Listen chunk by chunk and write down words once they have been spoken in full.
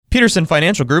Peterson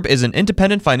Financial Group is an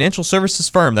independent financial services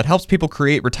firm that helps people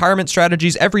create retirement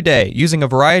strategies every day using a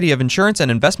variety of insurance and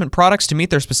investment products to meet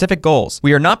their specific goals.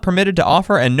 We are not permitted to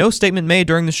offer, and no statement made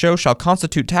during the show shall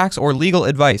constitute tax or legal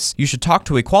advice. You should talk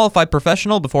to a qualified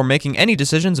professional before making any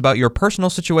decisions about your personal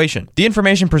situation. The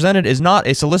information presented is not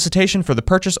a solicitation for the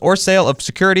purchase or sale of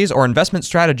securities or investment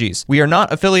strategies. We are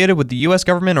not affiliated with the U.S.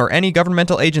 government or any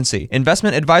governmental agency.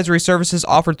 Investment advisory services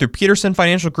offered through Peterson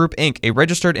Financial Group, Inc., a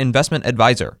registered investment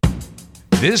advisor.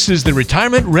 This is the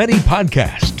Retirement Ready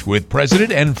Podcast with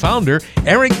President and Founder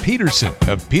Eric Peterson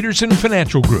of Peterson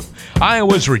Financial Group,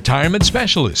 Iowa's retirement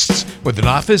specialists with an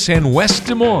office in West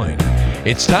Des Moines.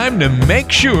 It's time to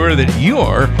make sure that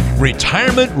you're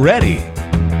retirement ready.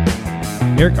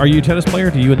 Eric, are you a tennis player?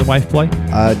 Do you and the wife play?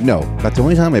 No, but the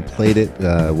only time I played it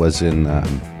was in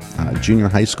junior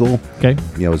high school. Okay.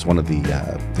 You know, it was one of the,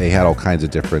 they had all kinds of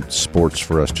different sports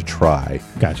for us to try.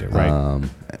 Gotcha, right.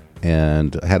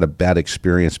 And I had a bad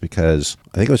experience because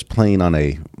I think I was playing on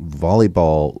a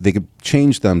volleyball. They could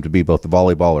change them to be both the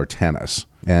volleyball or tennis.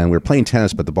 And we were playing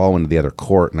tennis, but the ball went to the other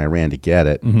court, and I ran to get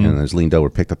it. Mm-hmm. And I was leaned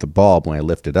over, picked up the ball. But when I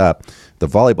lifted up, the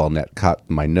volleyball net caught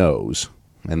my nose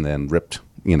and then ripped,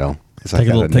 you know. Take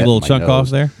a little chunk off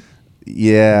there?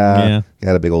 Yeah.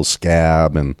 Got a big old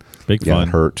scab and big fun.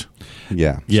 It hurt.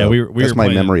 Yeah. Yeah, so we that's were my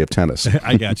playing memory of tennis.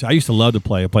 I got you. I used to love to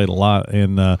play. I played a lot,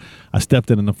 and I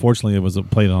stepped in, and unfortunately, it was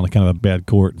played on a kind of a bad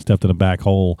court, and stepped in a back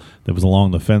hole that was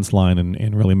along the fence line,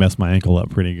 and really messed my ankle up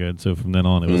pretty good. So from then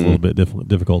on, it was a little bit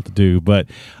difficult to do. But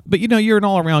you know, you're an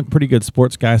all-around pretty good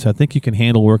sports guy, so I think you can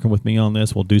handle working with me on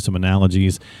this. We'll do some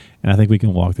analogies, and I think we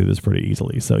can walk through this pretty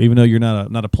easily. So even though you're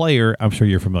not a player, I'm sure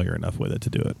you're familiar enough with it to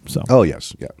do it. So. Oh,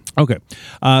 yes. Yeah. Okay.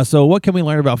 So what can we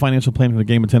learn about financial planning in the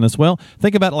game of tennis? Well,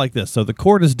 think about it like this. So the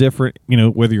court is different, you know,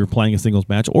 whether you're playing a singles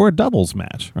match or a doubles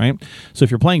match, right? So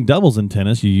if you're playing doubles in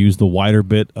tennis, you use the wider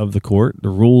bit of the court. The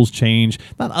rules change,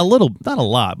 not a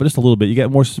lot, but just a little bit. You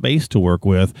get more space to work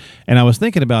with. And I was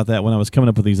thinking about that when I was coming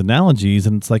up with these analogies,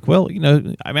 and it's like, well, you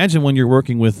know, I imagine when you're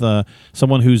working with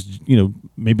someone who's, you know,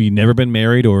 maybe never been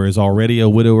married or is already a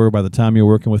widower by the time you're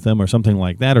working with them or something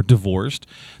like that, or divorced,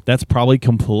 that's probably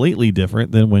completely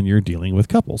different than when you're dealing with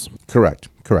couples. Correct.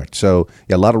 So,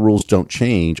 yeah, a lot of rules don't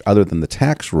change other than the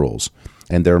tax rules.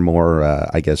 And they're more,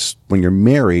 I guess, when you're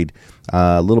married,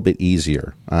 a little bit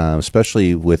easier,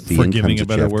 especially with the incomes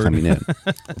that you have coming in.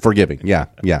 Forgiving, yeah.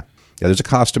 There's a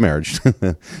cost to marriage.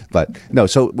 But, no,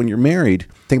 so when you're married,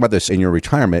 think about this. In your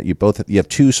retirement, you have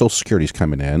two Social Securities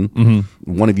coming in.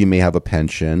 Mm-hmm. One of you may have a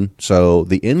pension. So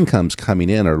the incomes coming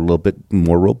in are a little bit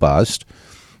more robust.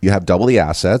 You have double the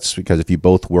assets because if you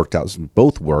both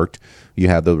worked, you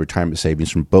have the retirement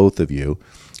savings from both of you.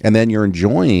 And then you're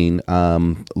enjoying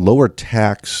lower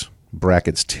tax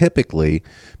brackets typically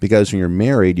because when you're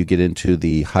married, you get into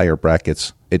the higher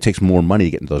brackets. It takes more money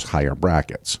to get into those higher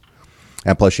brackets.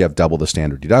 And plus you have double the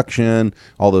standard deduction,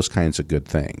 all those kinds of good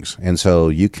things. And so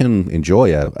you can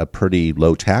enjoy a pretty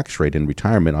low tax rate in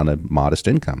retirement on a modest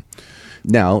income.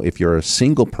 Now, if you're a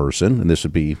single person, and this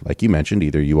would be, like you mentioned,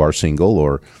 either you are single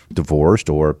or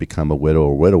divorced or become a widow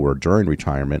or widower during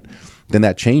retirement, then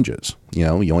that changes. You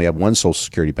know, you only have one Social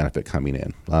Security benefit coming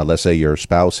in. Let's say your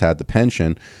spouse had the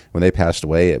pension. When they passed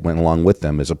away, it went along with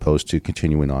them as opposed to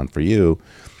continuing on for you.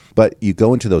 But you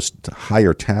go into those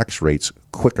higher tax rates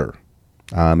quicker.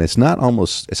 It's not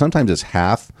almost, sometimes it's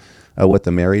half what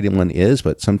the married one is,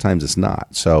 but sometimes it's not.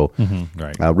 So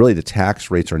really the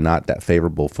tax rates are not that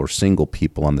favorable for single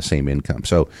people on the same income.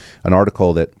 So an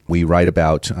article that we write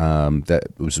about that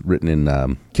was written in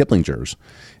Kiplinger's,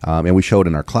 and we showed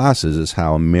in our classes, is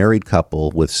how a married couple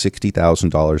with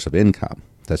 $60,000 of income,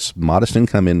 that's modest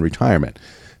income in retirement,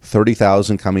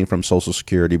 $30,000 coming from Social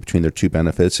Security between their two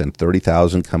benefits and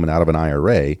 $30,000 coming out of an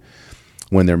IRA,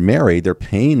 when they're married, they're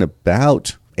paying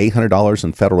about $800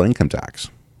 in federal income tax.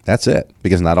 That's it,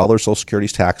 because not all their Social Security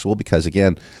is taxable because,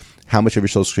 again, how much of your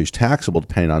Social Security is taxable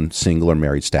depending on single or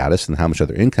married status and how much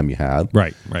other income you have.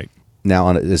 Right.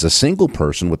 Now, as a single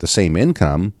person with the same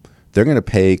income, they're going to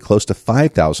pay close to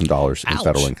 $5,000 in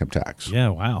federal income tax. Yeah,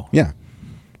 wow. Yeah.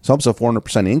 It's almost a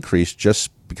 400% increase just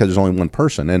because there's only one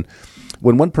person. And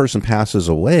when one person passes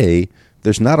away,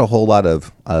 there's not a whole lot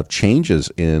of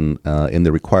changes in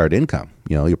the required income.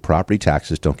 You know, your property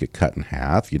taxes don't get cut in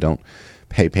half. You don't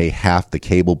pay half the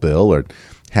cable bill or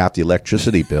half the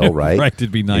electricity bill, right? Right,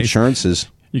 it'd be nice. Insurances.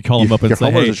 You call them up and say,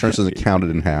 your homeowner's hey, insurance isn't counted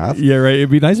in half. Yeah, right.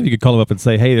 It'd be nice if you could call them up and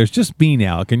say, hey, there's just me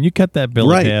now. Can you cut that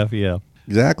bill in half? Yeah.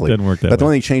 Exactly. Doesn't work that But the way.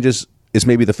 only thing changes is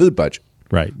maybe the food budget.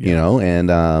 Right. Yeah. You know,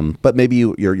 and but maybe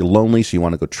you're lonely, so you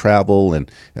want to go travel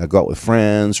and go out with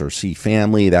friends or see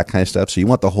family, that kind of stuff. So you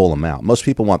want the whole amount. Most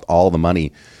people want all the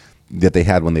money that they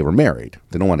had when they were married.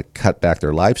 They don't want to cut back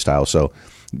their lifestyle. So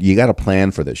you got to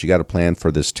plan for this. You got to plan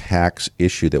for this tax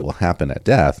issue that will happen at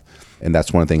death. And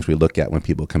that's one of the things we look at when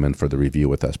people come in for the review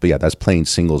with us. But yeah, that's playing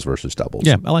singles versus doubles.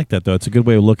 Yeah, I like that, though. It's a good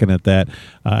way of looking at that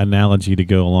analogy to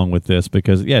go along with this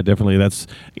because, yeah, definitely that's,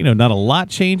 not a lot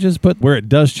changes, but where it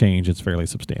does change, it's fairly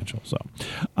substantial. So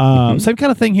same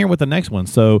kind of thing here with the next one.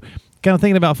 So kind of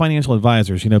thinking about financial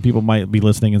advisors, people might be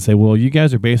listening and say, well, you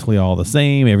guys are basically all the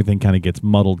same. Everything kind of gets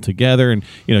muddled together. And,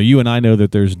 you and I know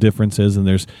that there's differences and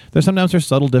there's sometimes there's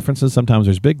subtle differences. Sometimes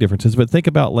there's big differences. But think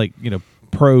about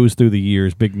pros through the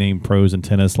years, big name pros in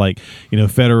tennis, like,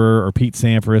 Federer or Pete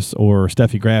Sampras or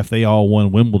Steffi Graf, they all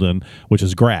won Wimbledon, which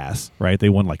is grass, right? They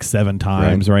won like 7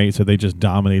 times, right? So they just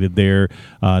dominated there.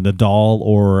 Nadal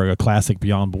or a classic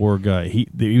Bjorn Borg,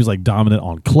 he was like dominant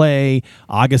on clay.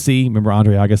 Agassi, remember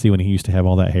Andre Agassi when he used to have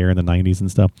all that hair in the 90s and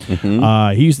stuff?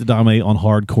 He used to dominate on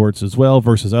hard courts as well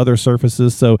versus other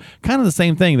surfaces. So kind of the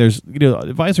same thing. There's,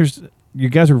 advisors, you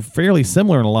guys are fairly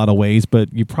similar in a lot of ways,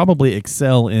 but you probably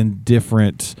excel in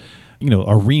different,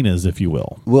 arenas, if you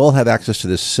will. We'll all have access to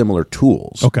this similar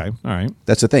tools. Okay, all right.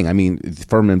 That's the thing. I mean,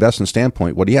 from an investment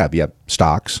standpoint, what do you have? You have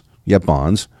stocks, you have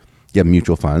bonds, you have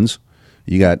mutual funds,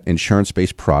 you got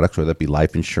insurance-based products, whether that be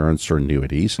life insurance or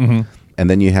annuities, and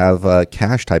then you have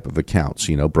cash type of accounts,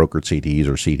 brokered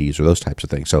CDs or those types of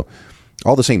things. So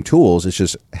all the same tools, it's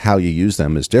just how you use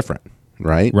them is different,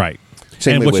 right? Right.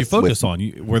 And what you focus on,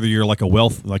 whether you're like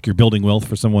you're building wealth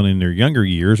for someone in their younger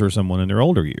years or someone in their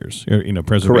older years,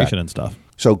 preservation Correct. And stuff.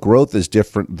 So growth is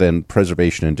different than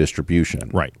preservation and distribution.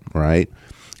 Right. Right.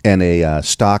 And a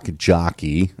stock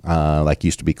jockey, like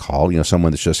used to be called,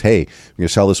 someone that's just, hey, we're going to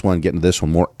sell this one, get into this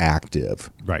one, more active.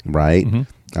 Right. Right.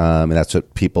 And that's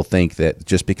what people think, that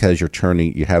just because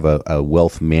you have a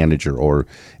wealth manager or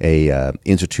a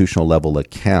institutional level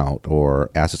account or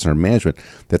assets under management,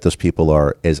 that those people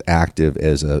are as active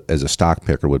as a stock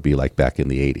picker would be like back in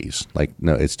the 80s. Like,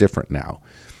 no, it's different now.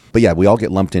 But yeah, we all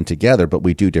get lumped in together, but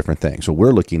we do different things. So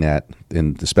we're looking at,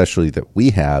 and especially that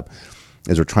we have,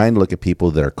 is we're trying to look at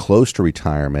people that are close to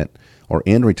retirement or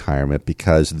in retirement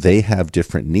because they have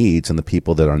different needs than the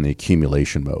people that are in the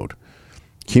accumulation mode.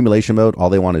 Accumulation mode, all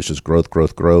they want is just growth,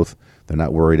 growth, growth. They're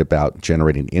not worried about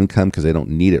generating income because they don't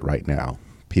need it right now.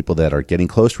 People that are getting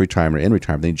close to retirement or in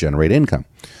retirement, they generate income.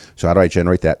 So how do I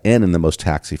generate that in the most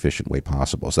tax efficient way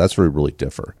possible? So that's where we really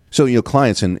differ. So,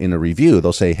 clients in a review,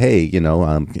 they'll say, hey,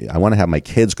 I want to have my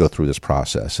kids go through this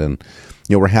process. And,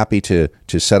 we're happy to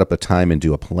set up a time and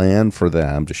do a plan for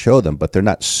them to show them, but they're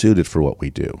not suited for what we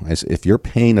do. If you're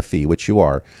paying a fee, which you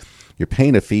are, you're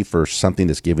paying a fee for something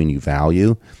that's giving you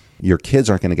value. Your kids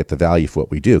aren't going to get the value for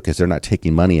what we do because they're not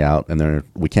taking money out, and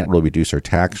we can't really reduce our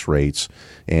tax rates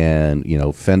and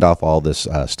fend off all this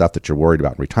stuff that you're worried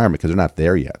about in retirement because they're not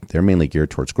there yet. They're mainly geared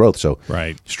towards growth. So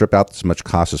strip out as much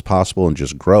cost as possible and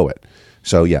just grow it.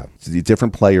 So yeah, the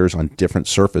different players on different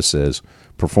surfaces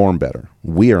perform better.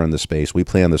 We are in the space. We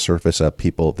play on the surface of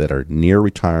people that are near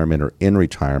retirement or in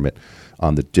retirement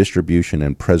on the distribution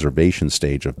and preservation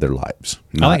stage of their lives,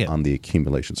 not on the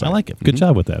accumulation side. I like it. Good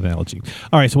job with that analogy.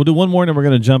 All right, so we'll do one more, and then we're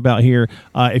going to jump out here.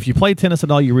 If you play tennis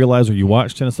at all, you realize, or you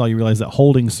watch tennis at all, you realize that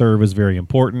holding serve is very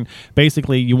important.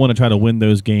 Basically, you want to try to win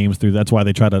those games through. That's why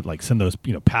they try to send those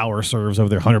power serves over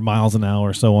there, 100 miles an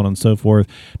hour, so on and so forth,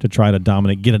 to try to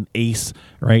dominate, get an ace,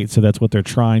 right? So that's what they're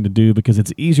trying to do because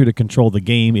it's easier to control the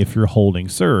game if you're holding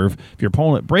serve. If your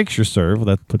opponent breaks your serve, well,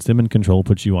 that puts them in control,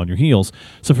 puts you on your heels.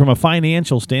 So from a financial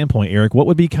standpoint, Eric, what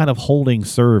would be kind of holding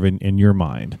serve in your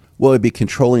mind? Well, it'd be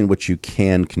controlling what you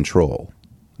can control.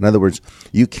 In other words,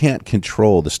 you can't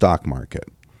control the stock market,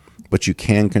 but you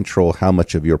can control how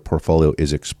much of your portfolio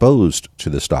is exposed to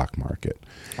the stock market.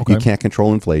 Okay. You can't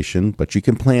control inflation, but you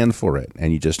can plan for it,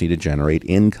 and you just need to generate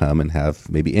income and have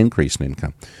maybe increase in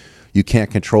income. You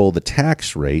can't control the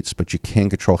tax rates, but you can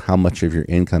control how much of your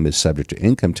income is subject to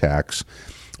income tax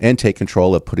and take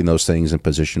control of putting those things in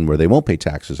position where they won't pay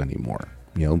taxes anymore.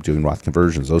 Doing Roth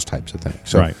conversions, those types of things.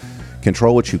 So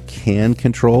control what you can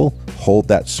control, hold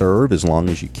that serve as long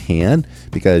as you can,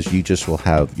 because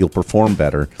you'll perform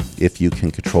better if you can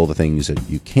control the things that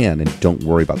you can and don't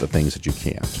worry about the things that you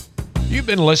can't. You've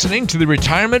been listening to the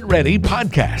Retirement Ready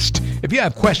podcast. If you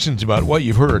have questions about what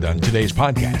you've heard on today's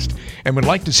podcast and would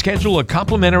like to schedule a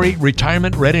complimentary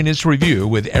retirement readiness review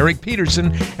with Eric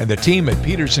Peterson and the team at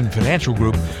Peterson Financial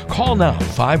Group, call now.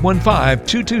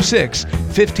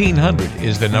 515-226-1500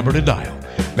 is the number to dial.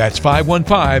 That's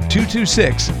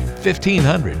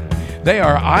 515-226-1500. They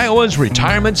are Iowa's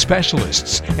retirement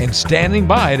specialists and standing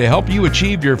by to help you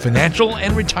achieve your financial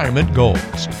and retirement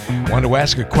goals. Want to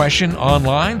ask a question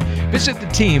online? Visit the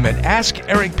team at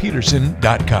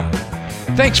AskEricPeterson.com.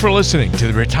 Thanks for listening to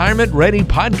the Retirement Ready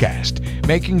podcast,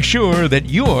 making sure that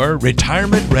you're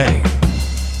retirement ready.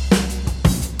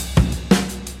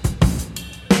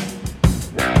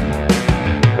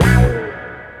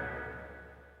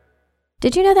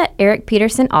 Did you know that Eric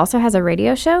Peterson also has a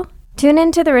radio show? Tune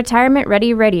in to the Retirement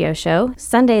Ready radio show,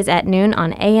 Sundays at noon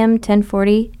on AM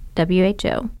 1040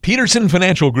 WHO. Peterson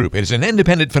Financial Group is an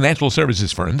independent financial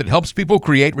services firm that helps people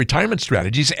create retirement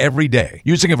strategies every day,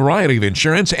 using a variety of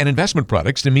insurance and investment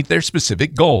products to meet their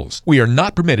specific goals. We are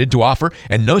not permitted to offer,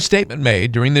 and no statement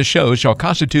made during this show shall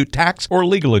constitute tax or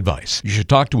legal advice. You should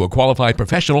talk to a qualified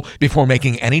professional before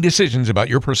making any decisions about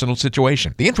your personal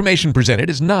situation. The information presented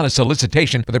is not a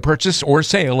solicitation for the purchase or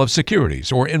sale of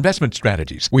securities or investment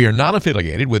strategies. We are not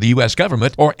affiliated with the U.S.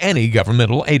 government or any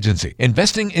governmental agency.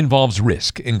 Investing involves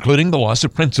risk, including the loss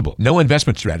of principal. No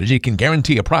investment strategy can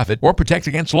guarantee a profit or protect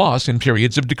against loss in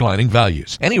periods of declining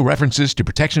values. Any references to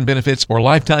protection benefits or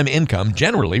lifetime income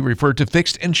generally refer to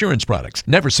fixed insurance products,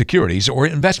 never securities or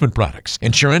investment products.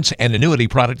 Insurance and annuity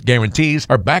product guarantees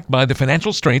are backed by the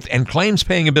financial strength and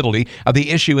claims-paying ability of the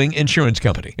issuing insurance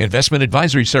company. Investment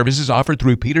advisory services offered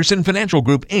through Peterson Financial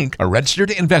Group, Inc., a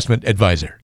registered investment advisor.